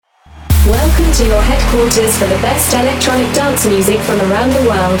Welcome to your headquarters for the best electronic dance music from around the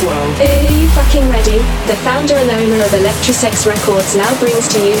world. Are you fucking ready? The founder and owner of Electrosex Records now brings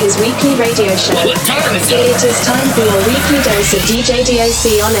to you his weekly radio show. It is time for your weekly dose of DJ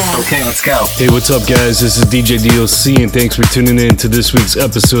DOC on air. Okay, let's go. Hey, what's up, guys? This is DJ DOC, and thanks for tuning in to this week's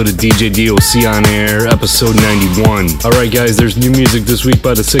episode of DJ DOC on air, episode 91. Alright, guys, there's new music this week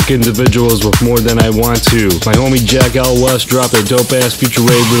by the Sick Individuals with More Than I Want To. My homie Jack Al West dropped a dope-ass Future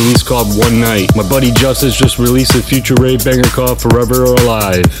Rave release called One Night. My buddy Justice just released a Future Rave banger called Forever or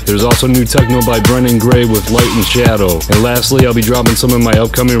Alive. There's also new techno by Brennan Gray with Light and Shadow. And lastly, I'll be dropping some of my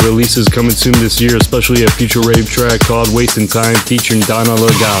upcoming releases coming soon this year, especially a Future Rave track called Wasting Time featuring Donna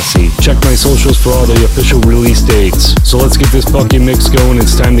Lagasi. Check my socials for all the official release dates. So let's get this fucking mix going.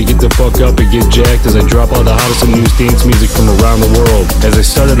 It's time to get the fuck up and get jacked as I drop all the hottest and newest dance music from around the world. As I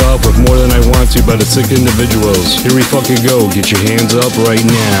started off with More Than I Want To by the Sick Individuals. Here we fucking go. Get your hands up right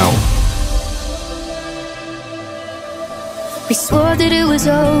now. We swore that it was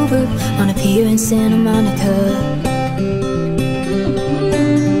over on a pier in Santa Monica.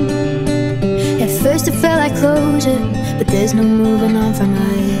 At first it felt like closure, but there's no moving on from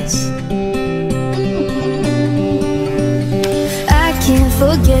us. I can't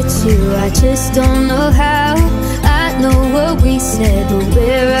forget you, I just don't know how. I know what we said, but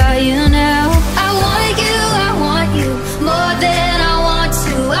where are you now? I want you more than I want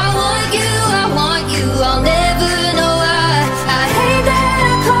to. I want you, I'll never know why. I hate that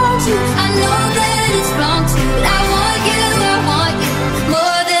I called you, I know that it's wrong too, but I want you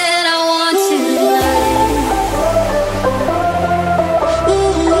more than I want to.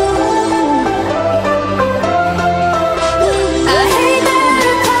 I hate that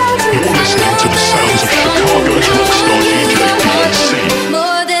I called you. You're listening to the sounds of Chicago's rockstar DJ DOC.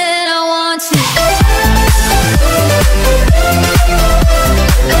 More than I want to.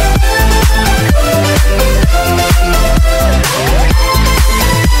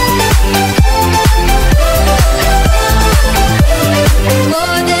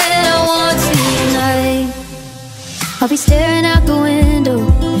 More than I want to tonight. I'll be staring out the window,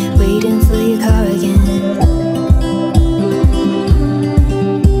 waiting for your car again.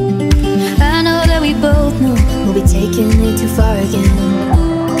 I know that we both know we'll be taking it too far again.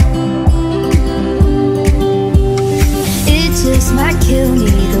 It just might kill me,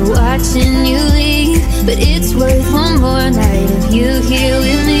 the watching you leave, but it's worth one more night of you here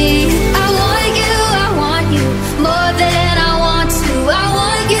with me. I want you more than I want to. I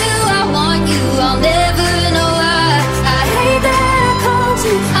want you, I'll never know why. I hate that I called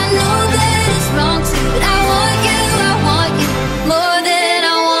you, I know that it's wrong too, but I want you more than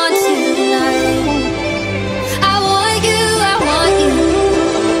I want to tonight. I want you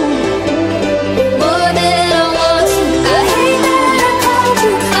more than I want to. I hate that I called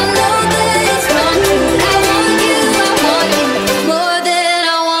you, I know that it's wrong too, but I want you more than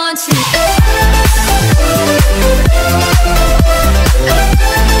I want to.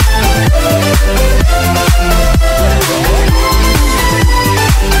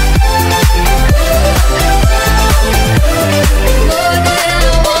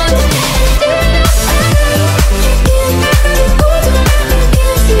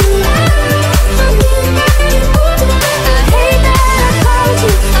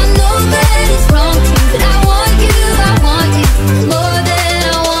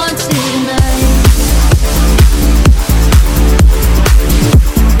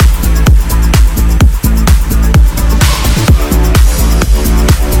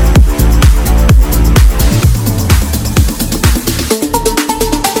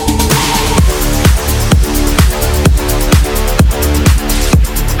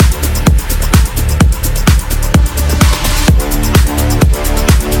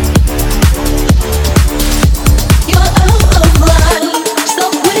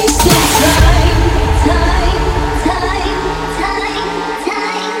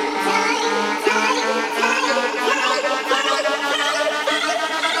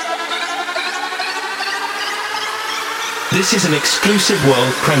 This is an exclusive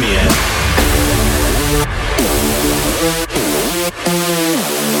world premiere.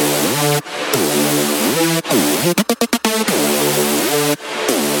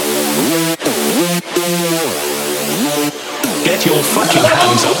 Get your fucking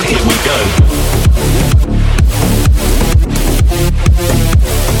hands up, here we go.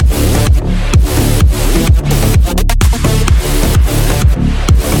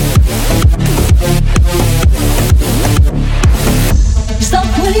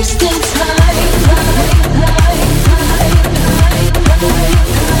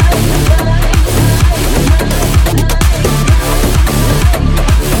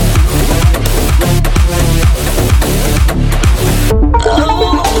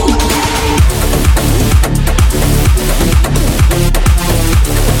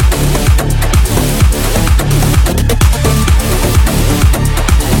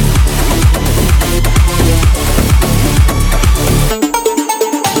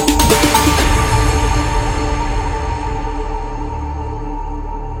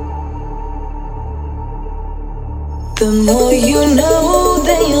 The more you know,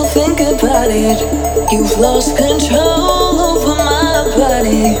 then you'll think about it. You've lost control over my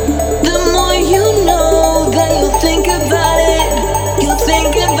body. The more you know, then you'll think about it. You'll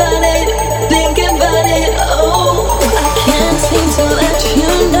think about it, think about it. Oh, I can't seem to let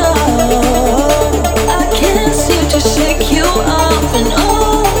you know. I can't seem to shake you off. And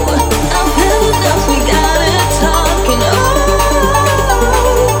oh, I've had enough, we gotta talk. And oh,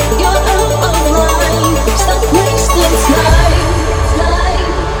 you're out of line. Stop wasting time.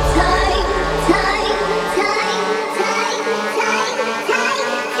 Time.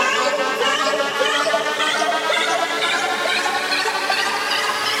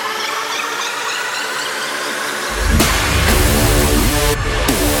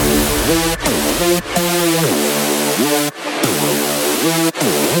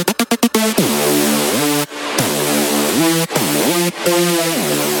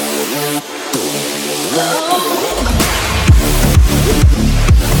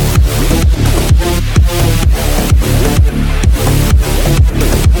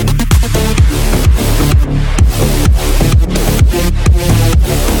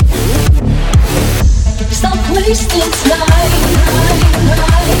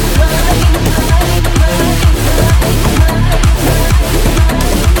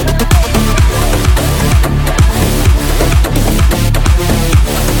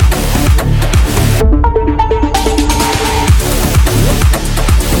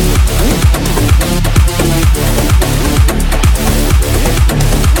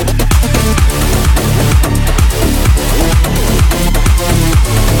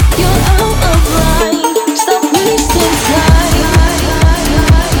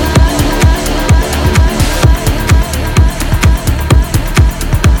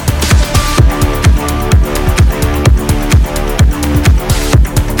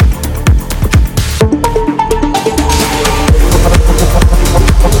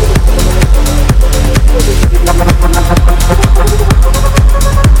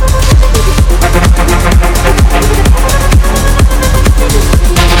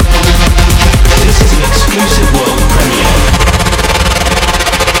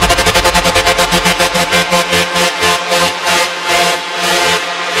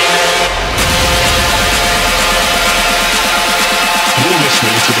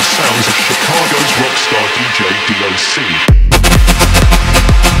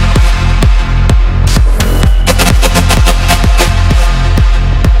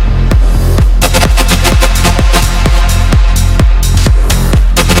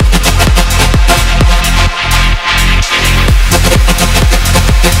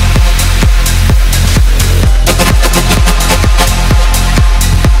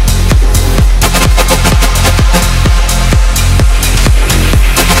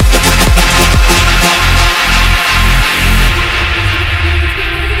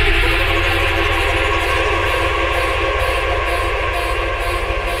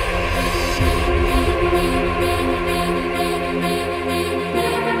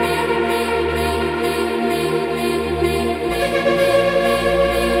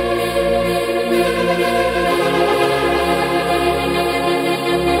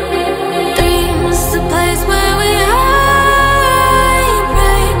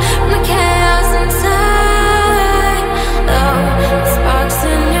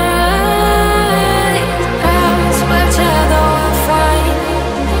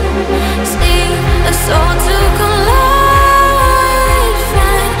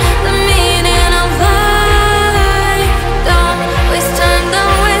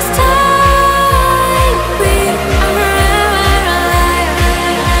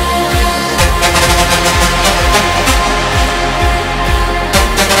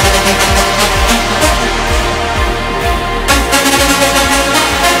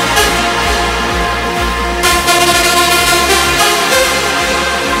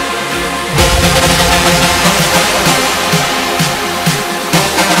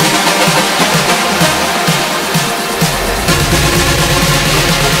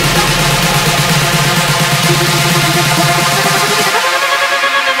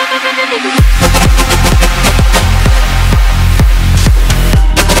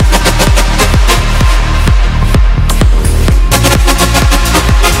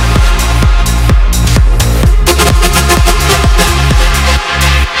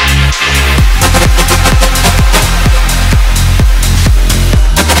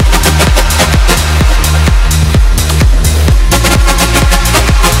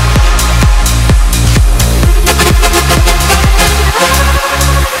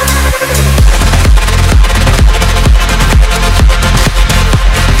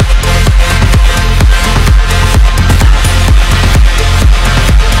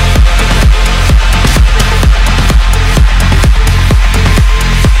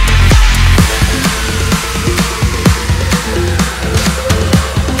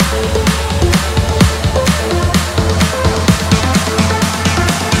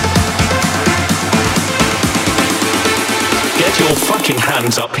 fucking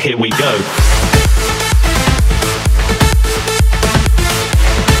hands up, here we go.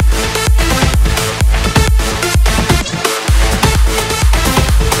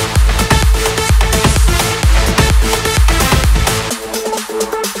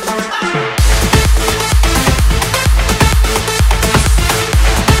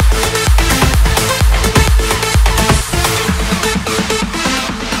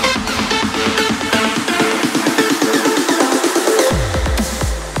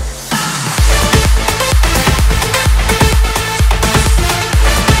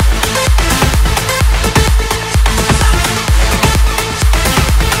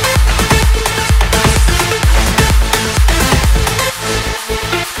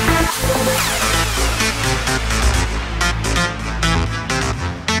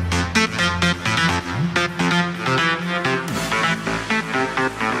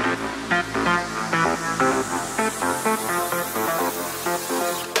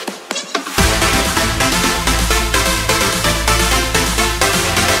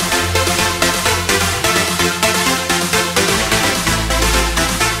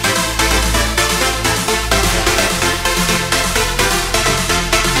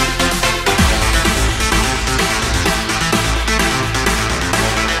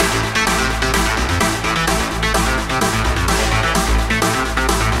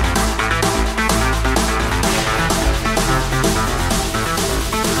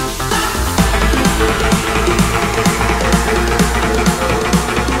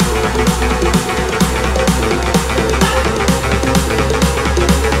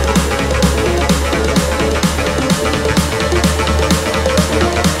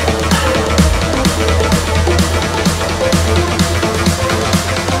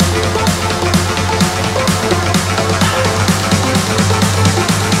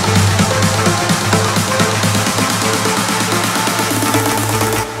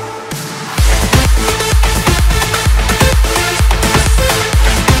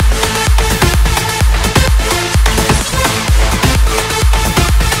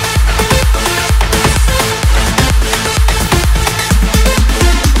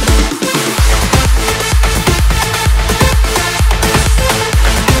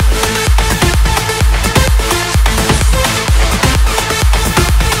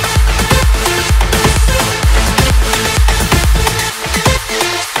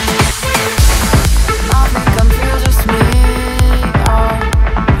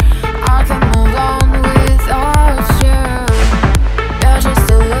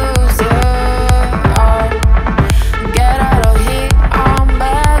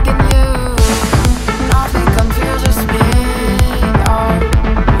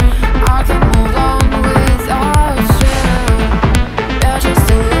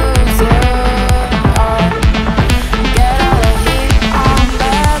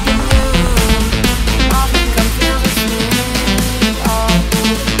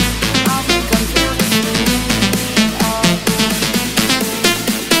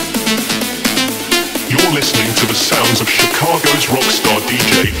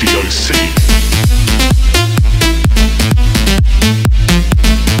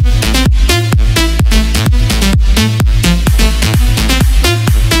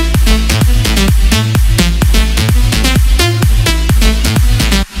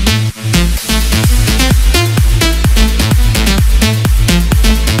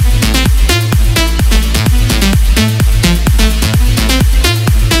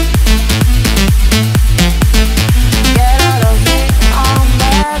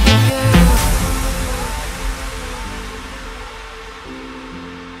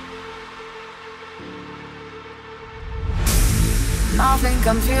 Nothing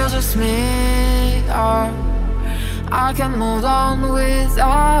confuses me, or I can move on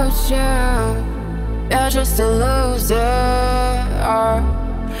without you. You're just a loser, or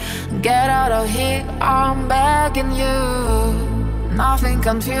get out of here, I'm begging you. Nothing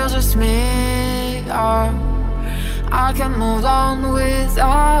confuses me, or I can move on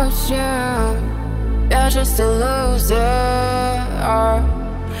without you. You're just a loser, or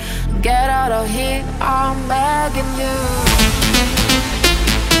get out of here, I'm begging you.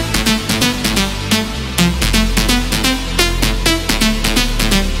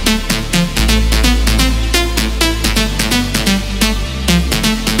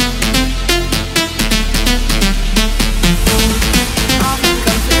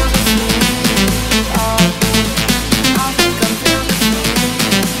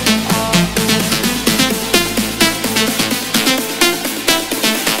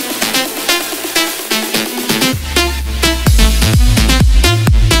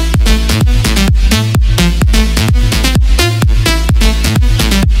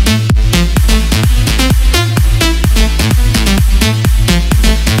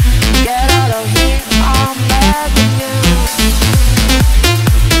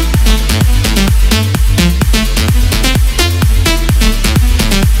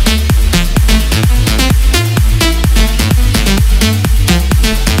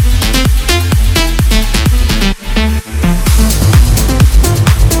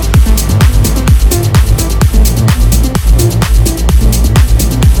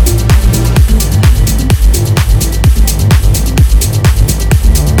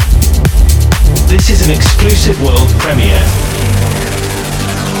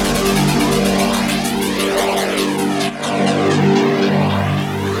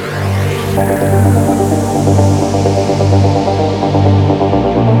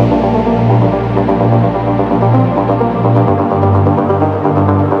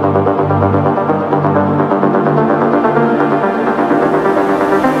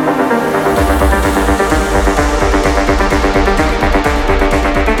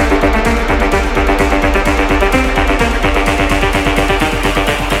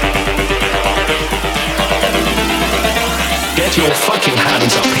 your fucking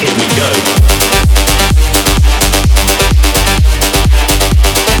hands up, here we go.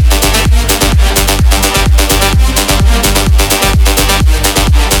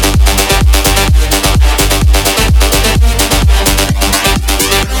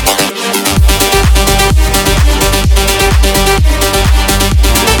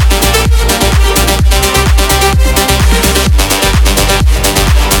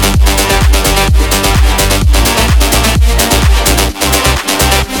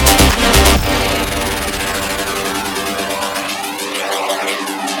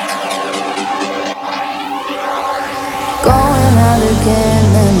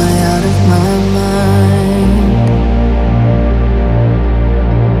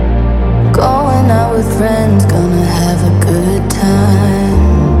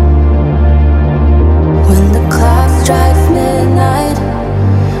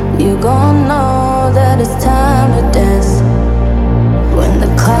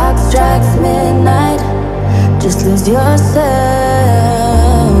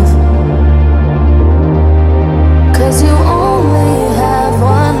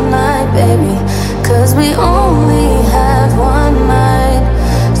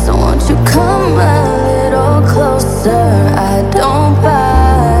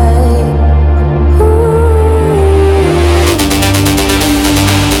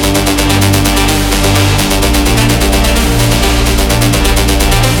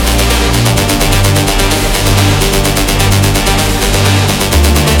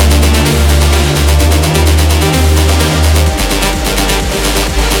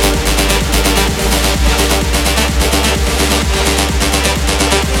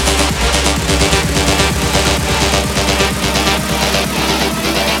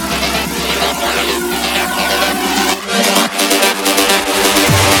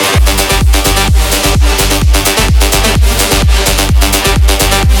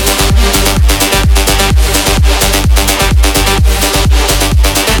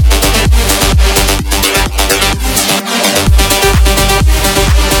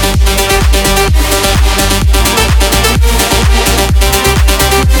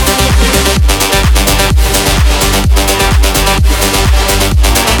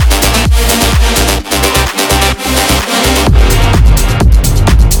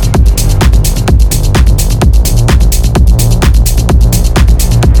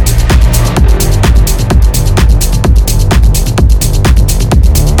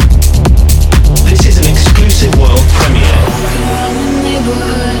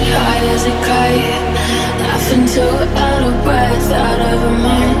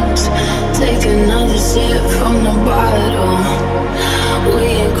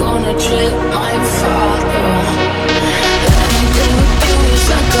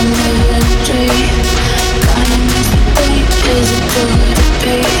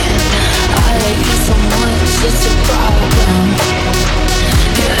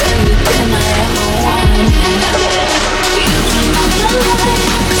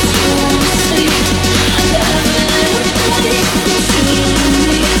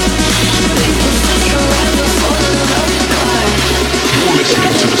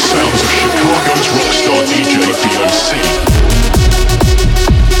 Listening to the sounds of Chicago's rockstar DJ DOC.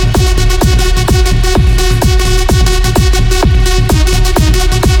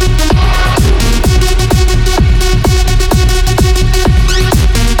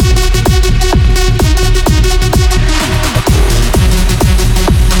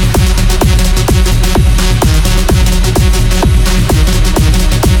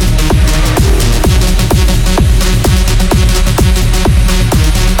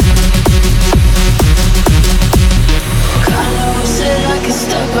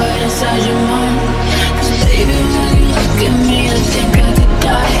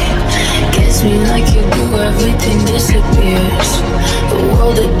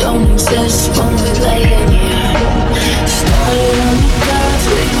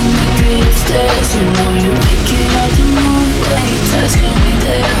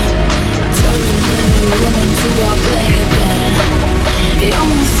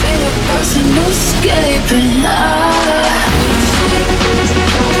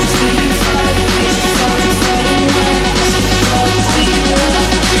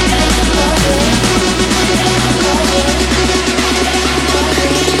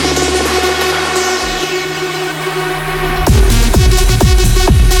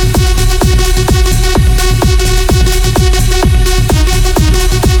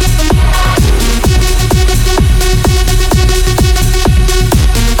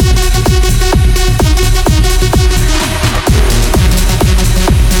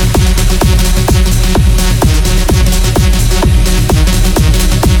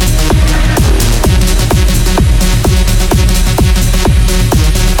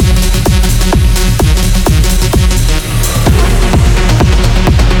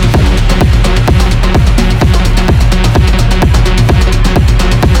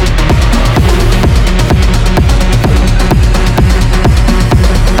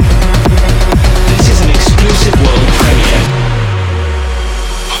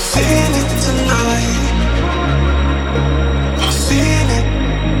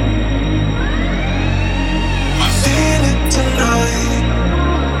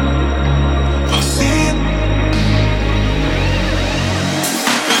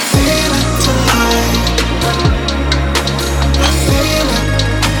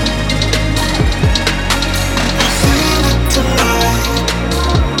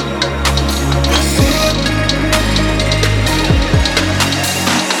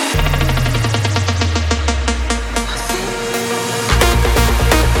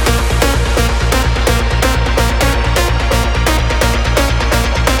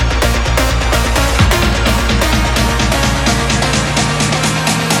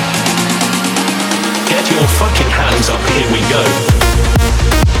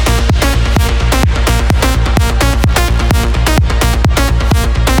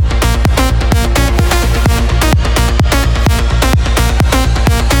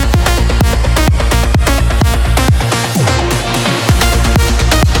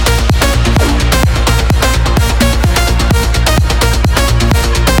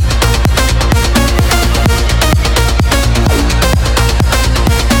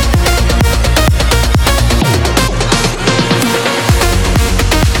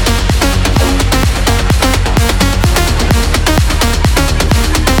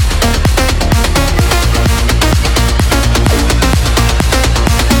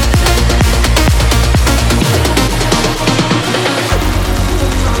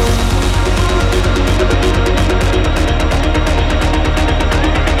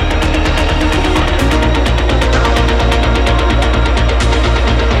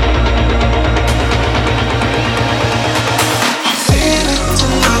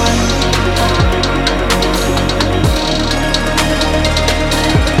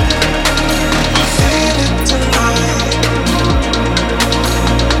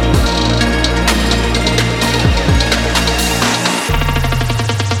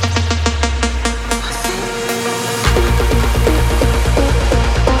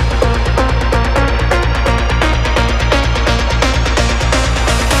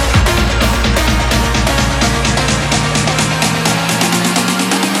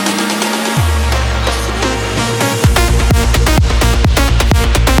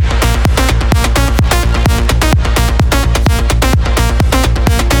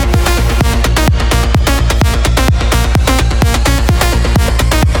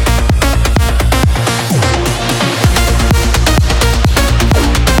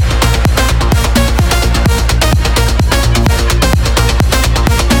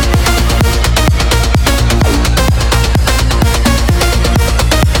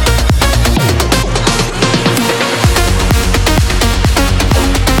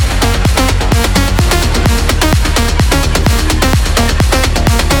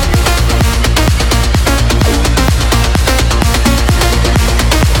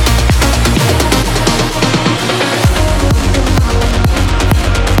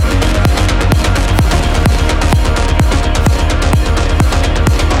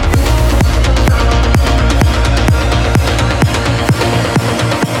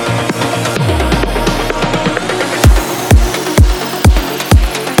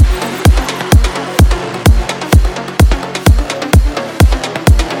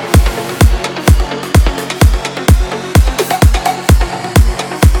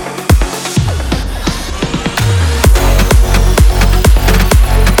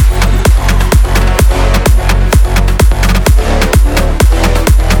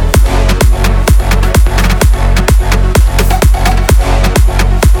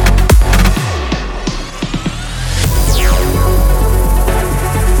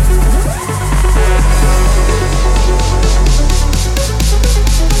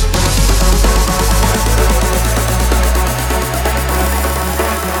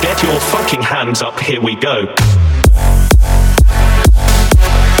 Get your fucking hands up, here we go.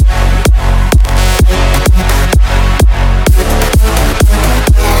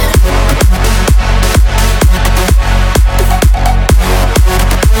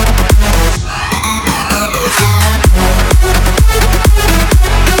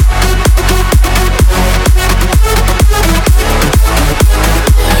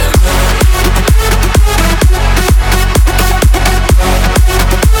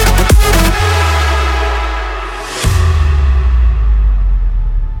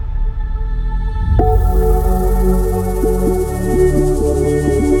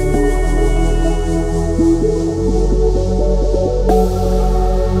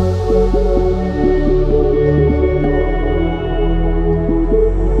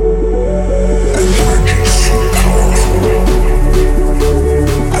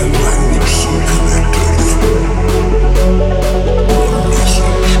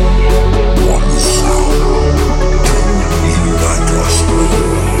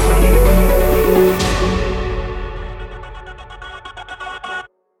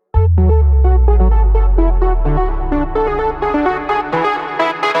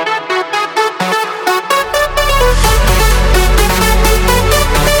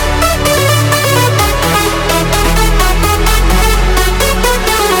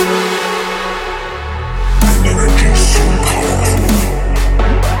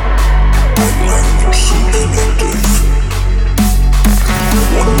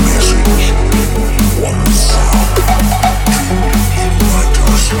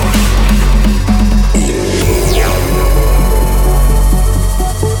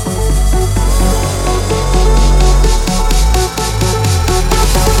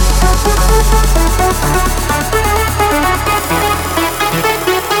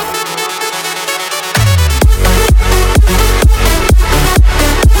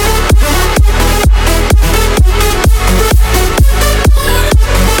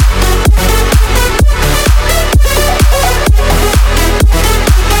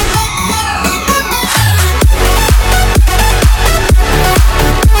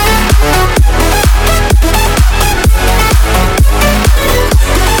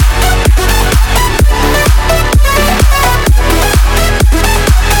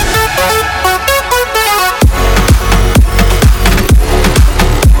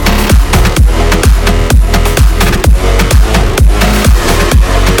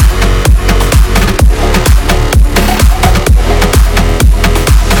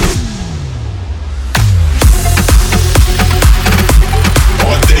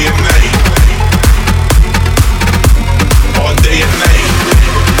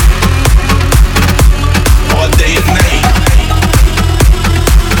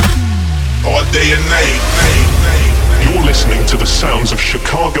 day and night. You're listening to the sounds of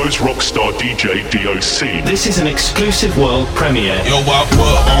Chicago's rockstar DJ DOC. This is an exclusive world premiere. Yo, I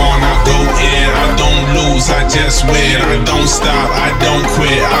put on, I go in, I don't lose, I just win. I don't stop, I don't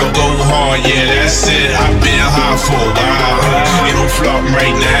quit, I go hard, yeah, that's it. I've been high for a while, it don't flop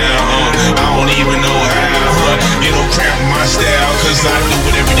right now, I don't even know how, it don't cramp my style, cause I do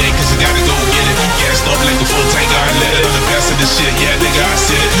it every day, cause I gotta go get it. Gassed up like a full tank, I let it on the best of the shit, yeah, nigga, I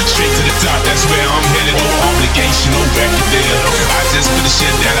said it. Straight to the top, that's where I'm headed, no obligation, no record deal. I just put the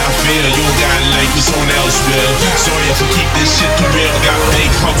shit that I feel, you don't gotta like me, someone else will. Sorry if I keep this shit too real, I got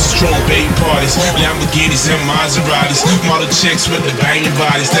big houses, strong big parties, Lamborghinis and Maseratis, model chicks with the banging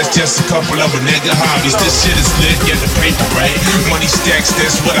bodies, that's just a couple of a nigga hobbies. This shit is lit, get the paper right, money stacks,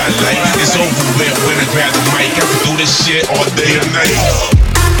 that's what I like. It's over with when I grab the mic, I can do this shit all day and night.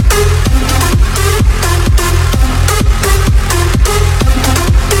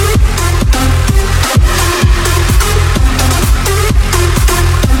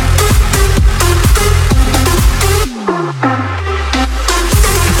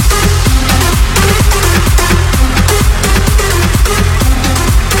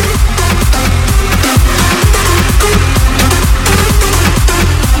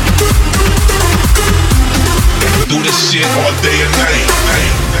 Do this shit all day and night.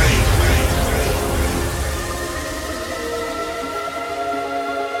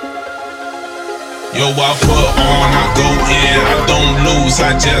 Yo, I put on, I go in, I don't lose,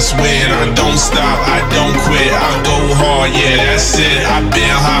 I just win. I don't stop, I don't quit, I go hard, yeah, that's it. I've been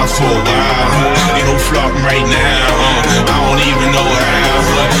high for a while, it don't flop right now, I don't even know how,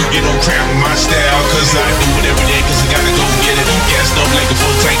 it don't cramp my style, cause I do it every day, cause I gotta go get it. Gassed up like a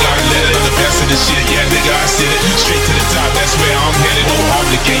full tank, I let it on the best of the shit, yeah, nigga, I said it. Straight to the top, that's where I'm headed, no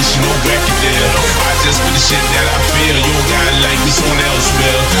obligation, no record deal. I just put the shit that I feel, you don't gotta like me, someone else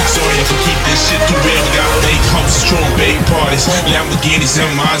will. Sorry if I keep this shit too real, I got big houses, strong big parties, Lamborghinis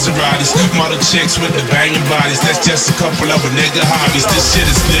and Maseratis, model chicks with the banging bodies, that's just a couple of a nigga hobbies. This shit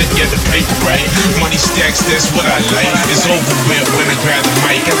is lit, get the paper right, money stacks, that's what I like. It's over with when I grab the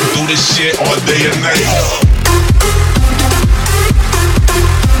mic, I can do this shit all day and night.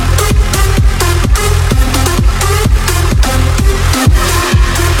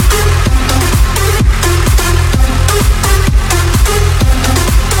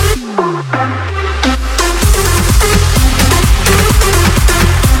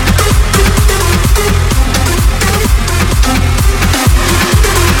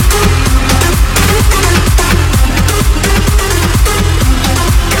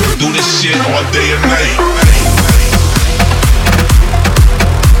 Do this shit all day and night.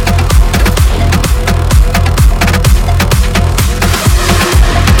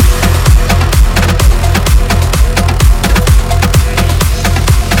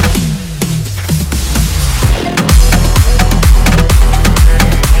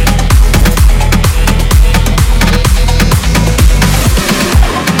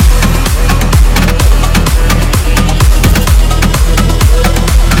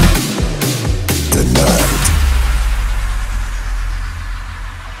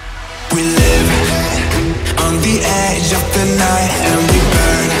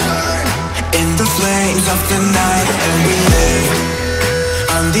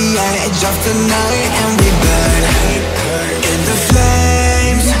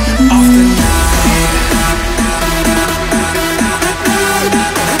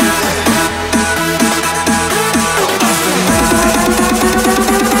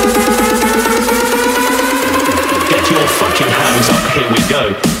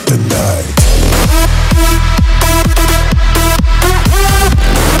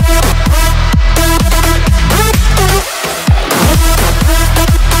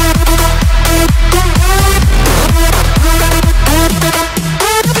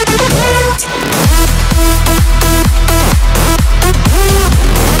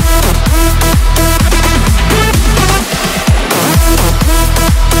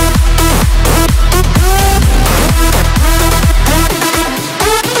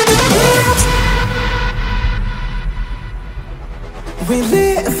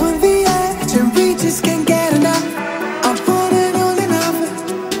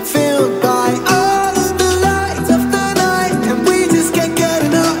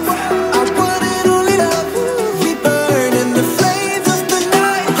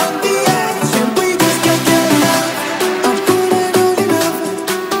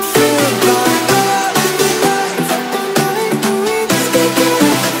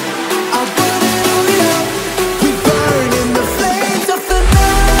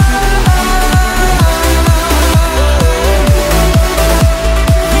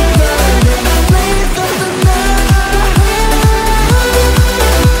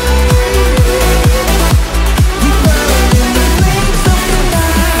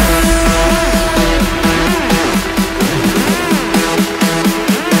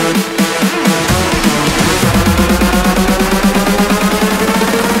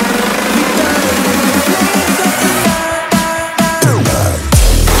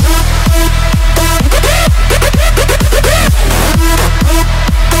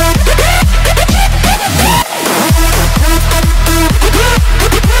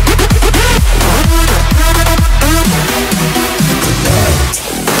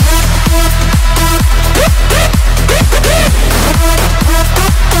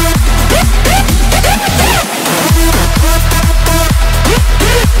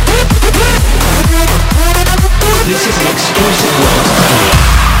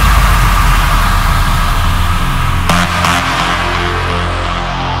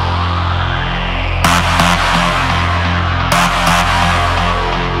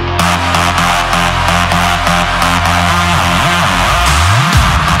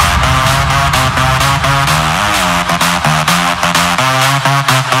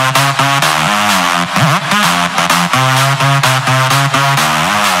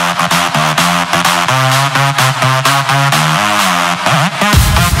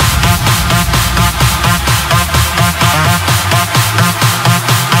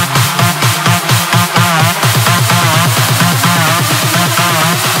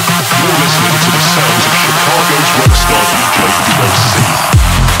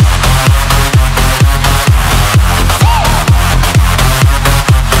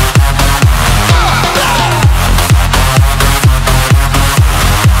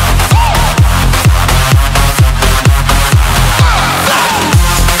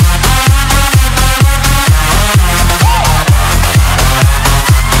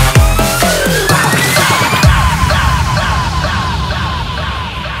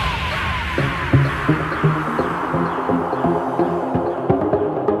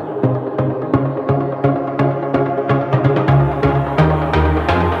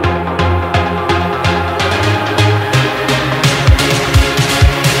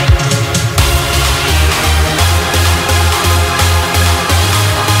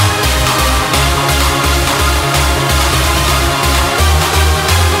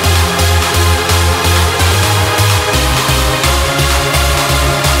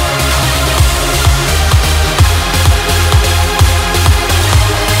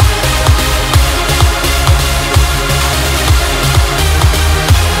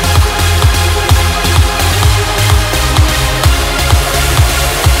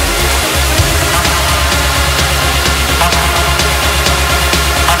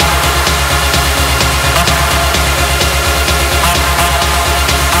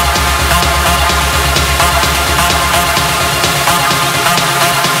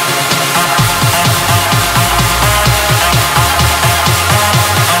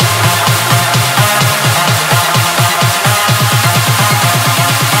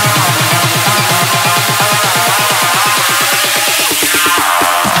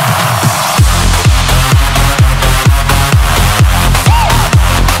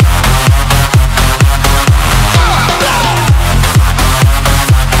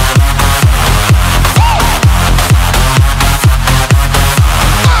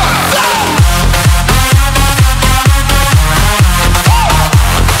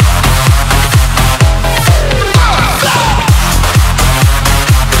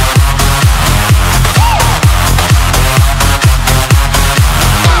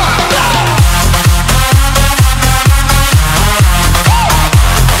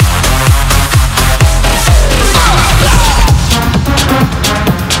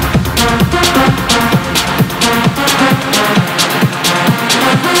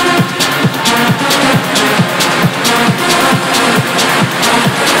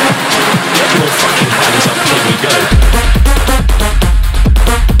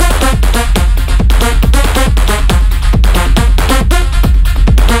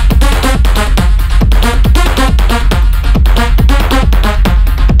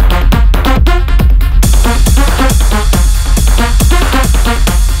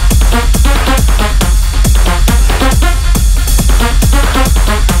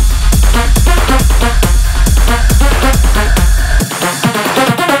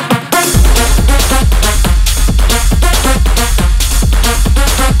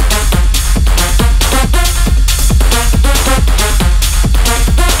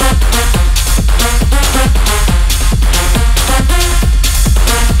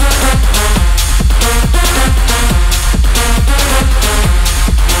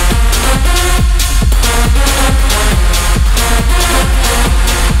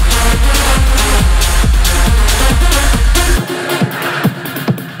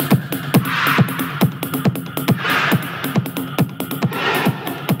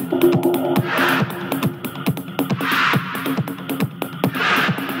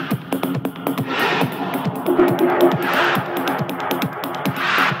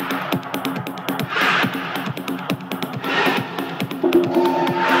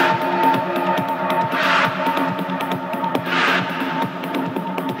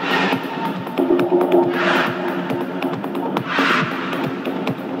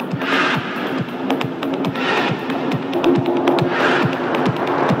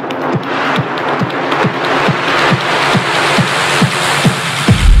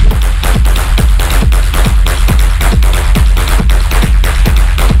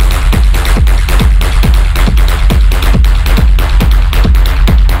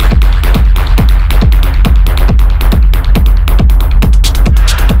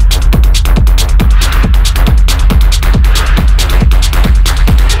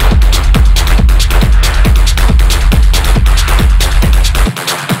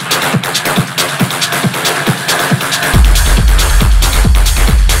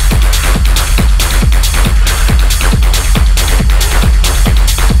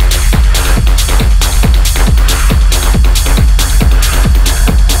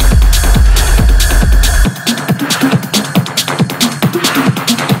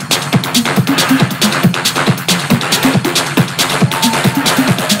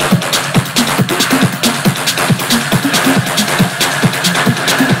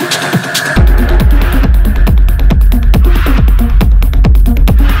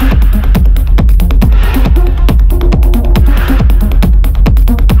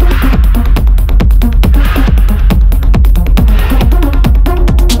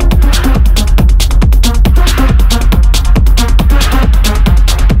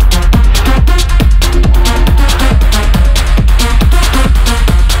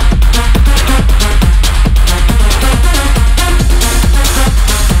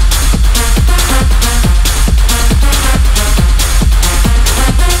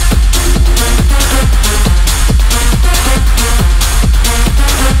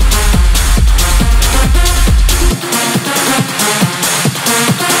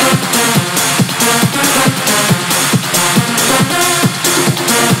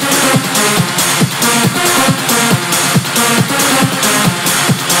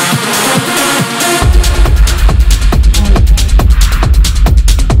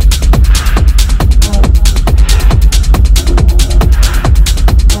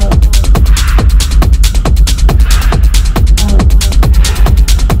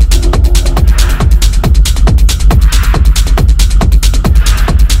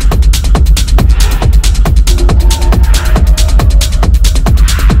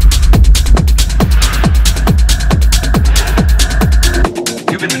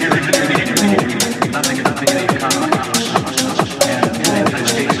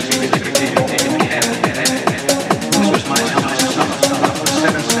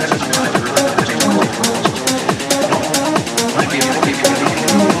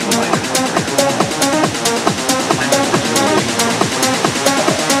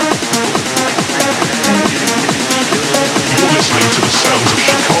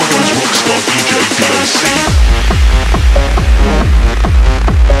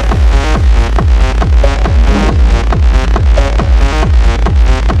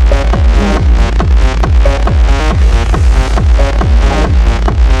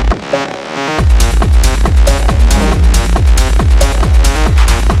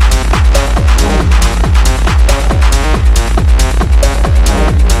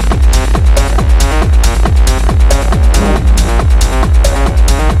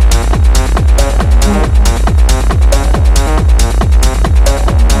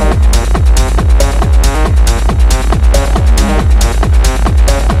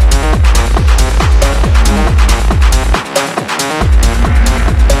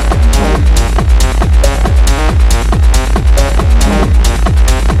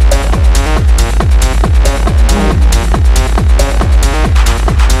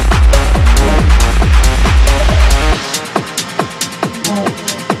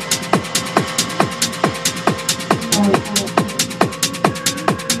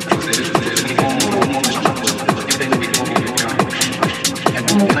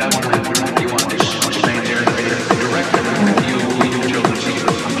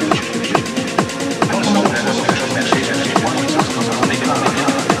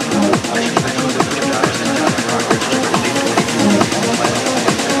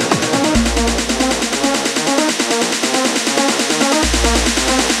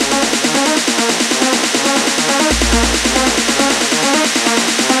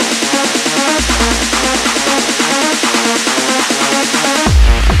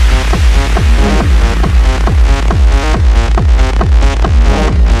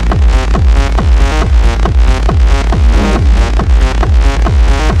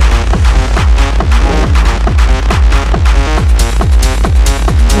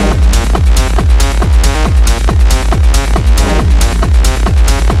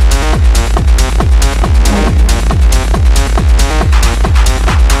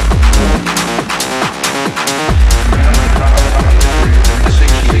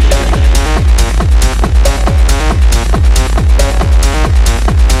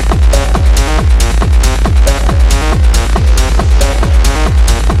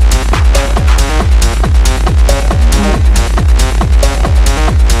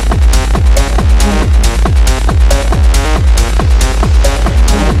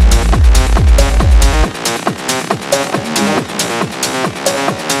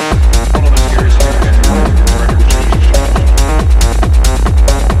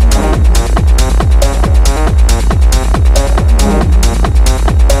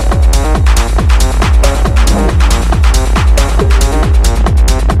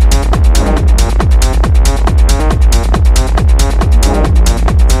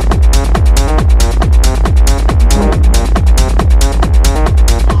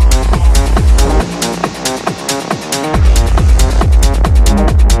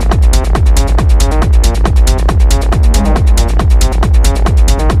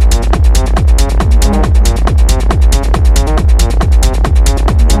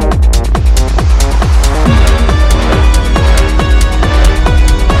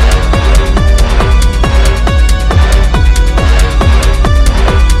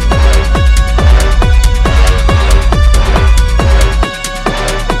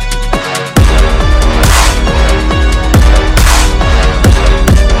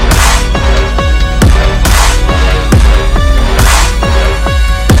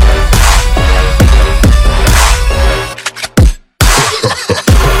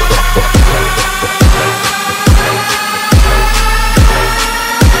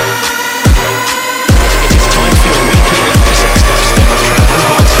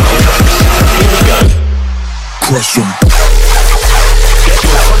 Crush 'em. Get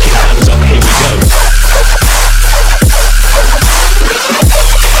your fucking hands up, here we go.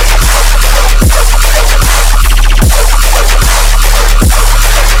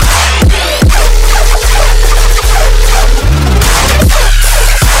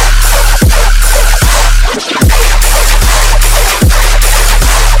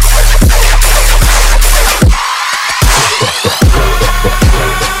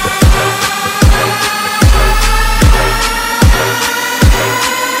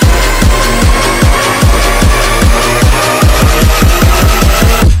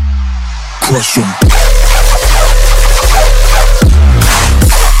 Crush 'em.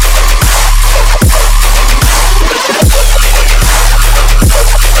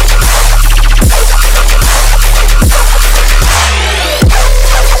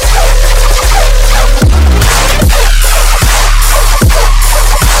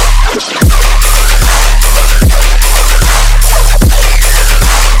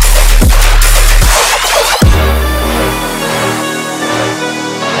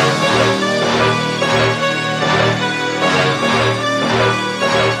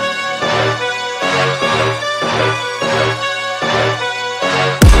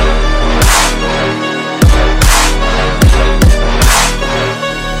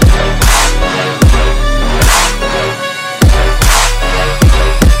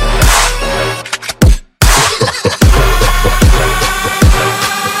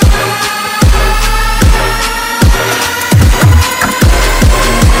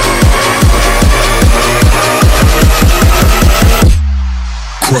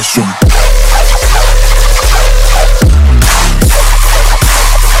 Crush 'em.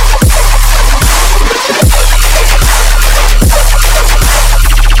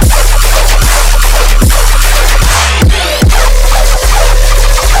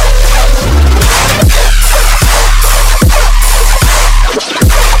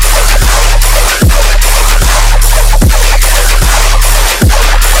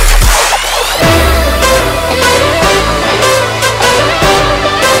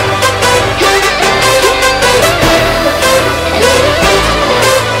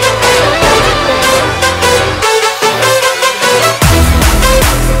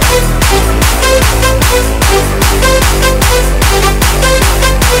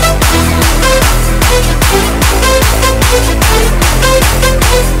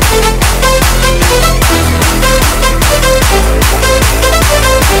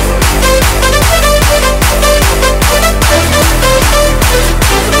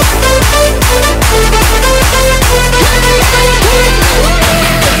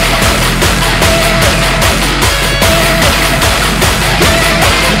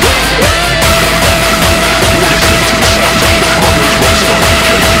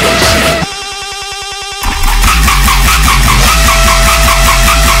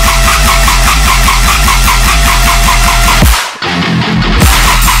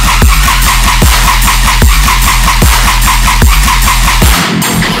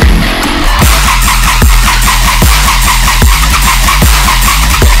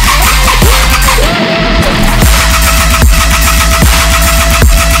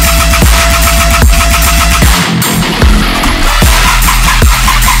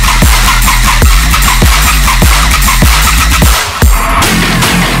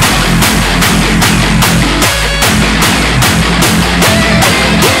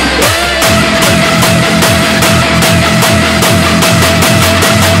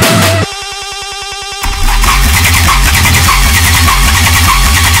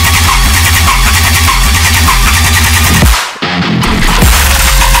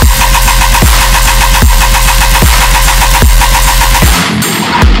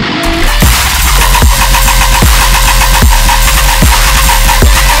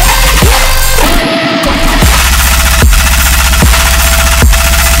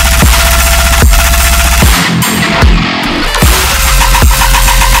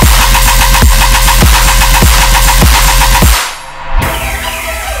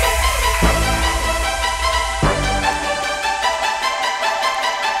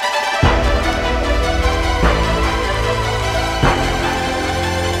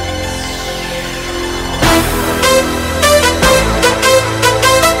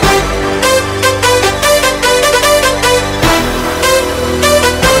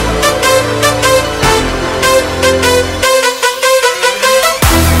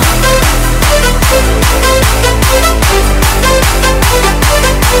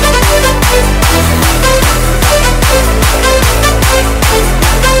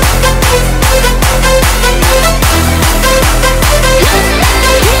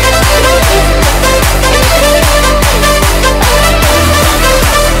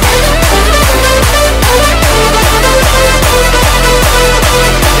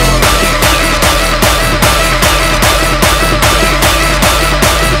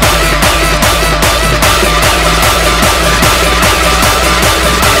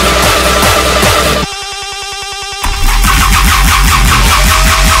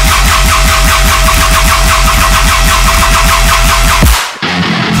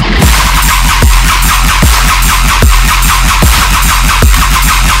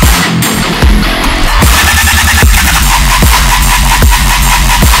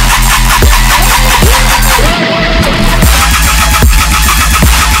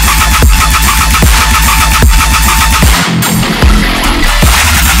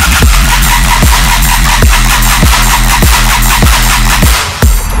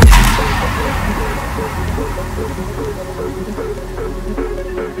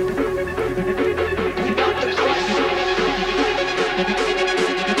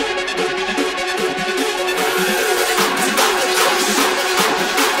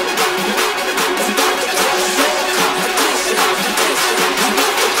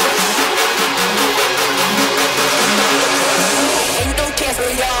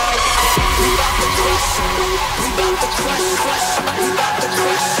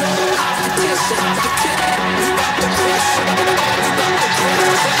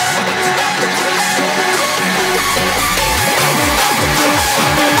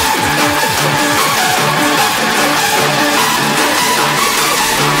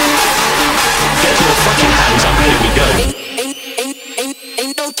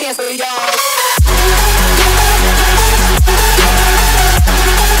 no chance for y'all.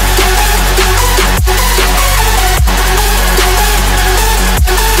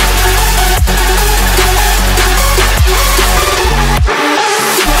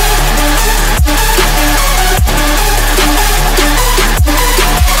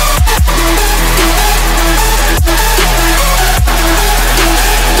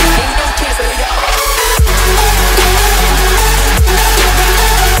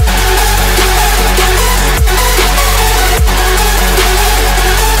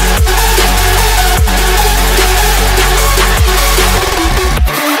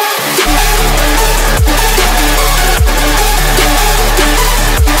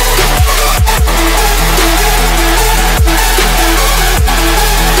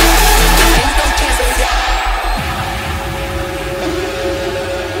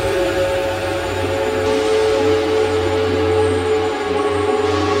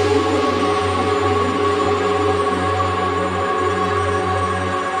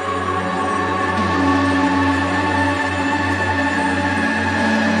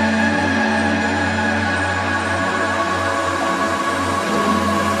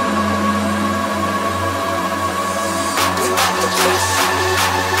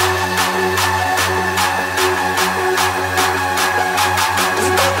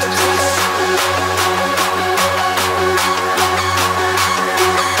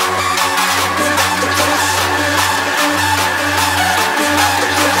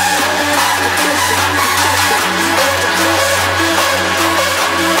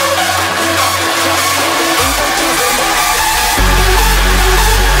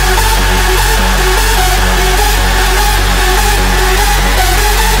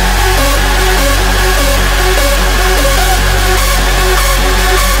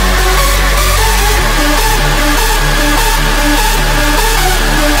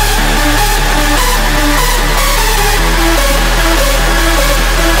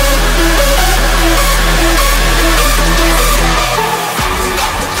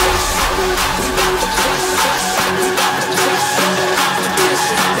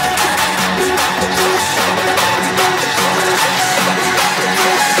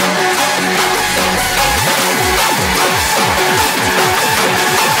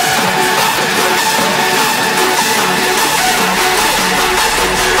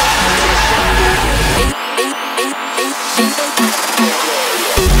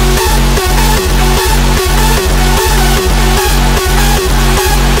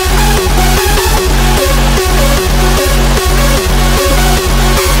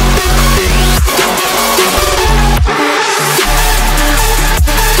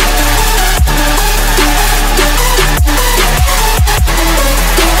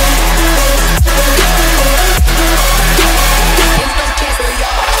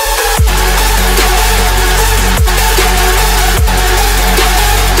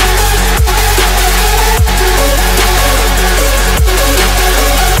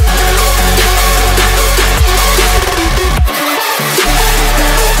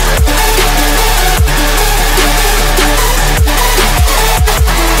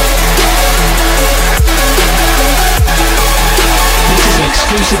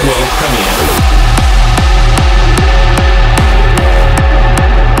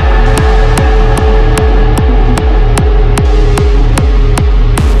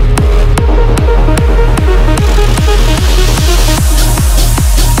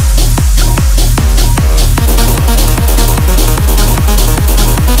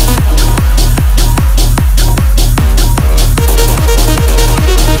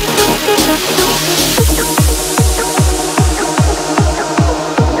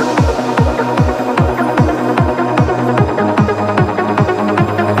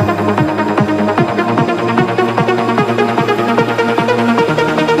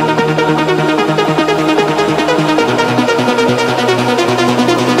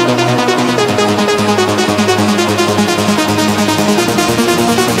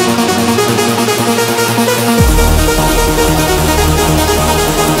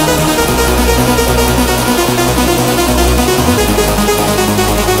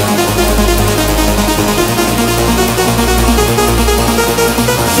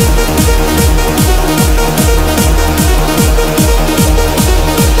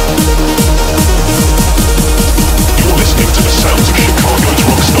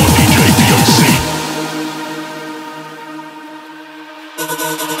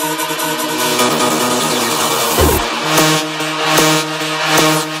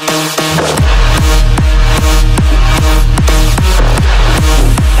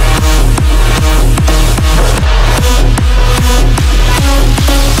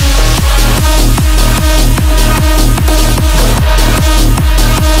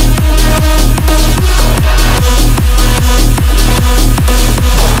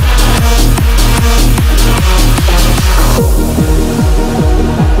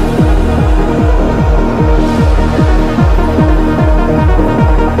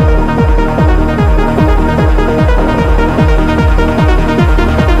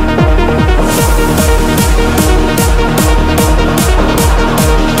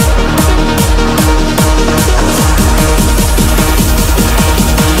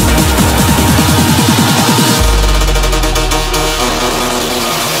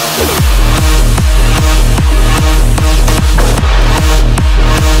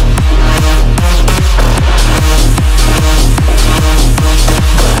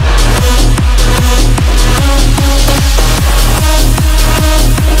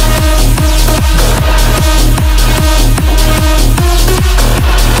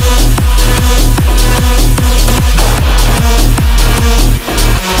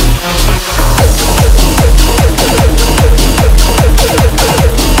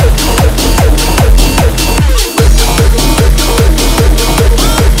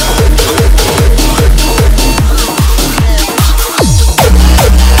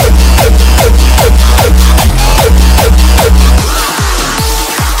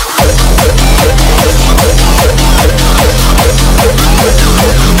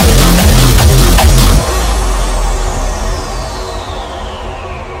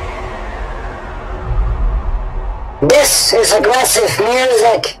 This aggressive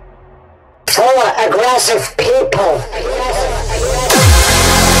music full of aggressive people.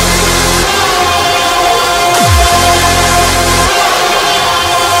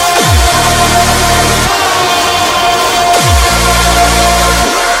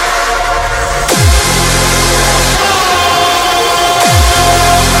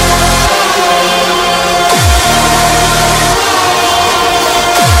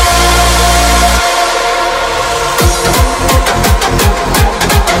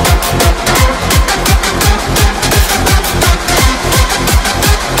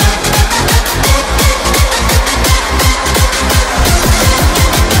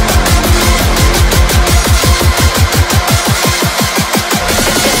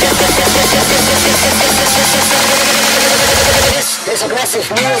 This aggressive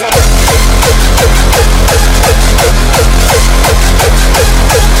music.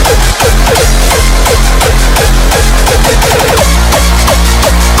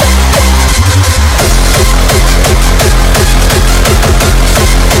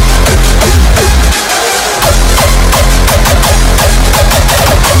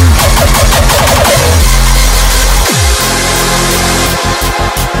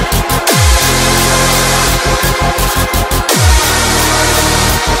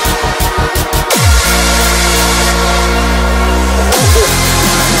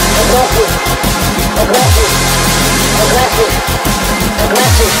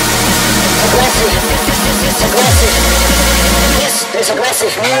 This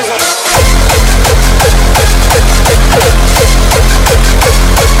aggressive music.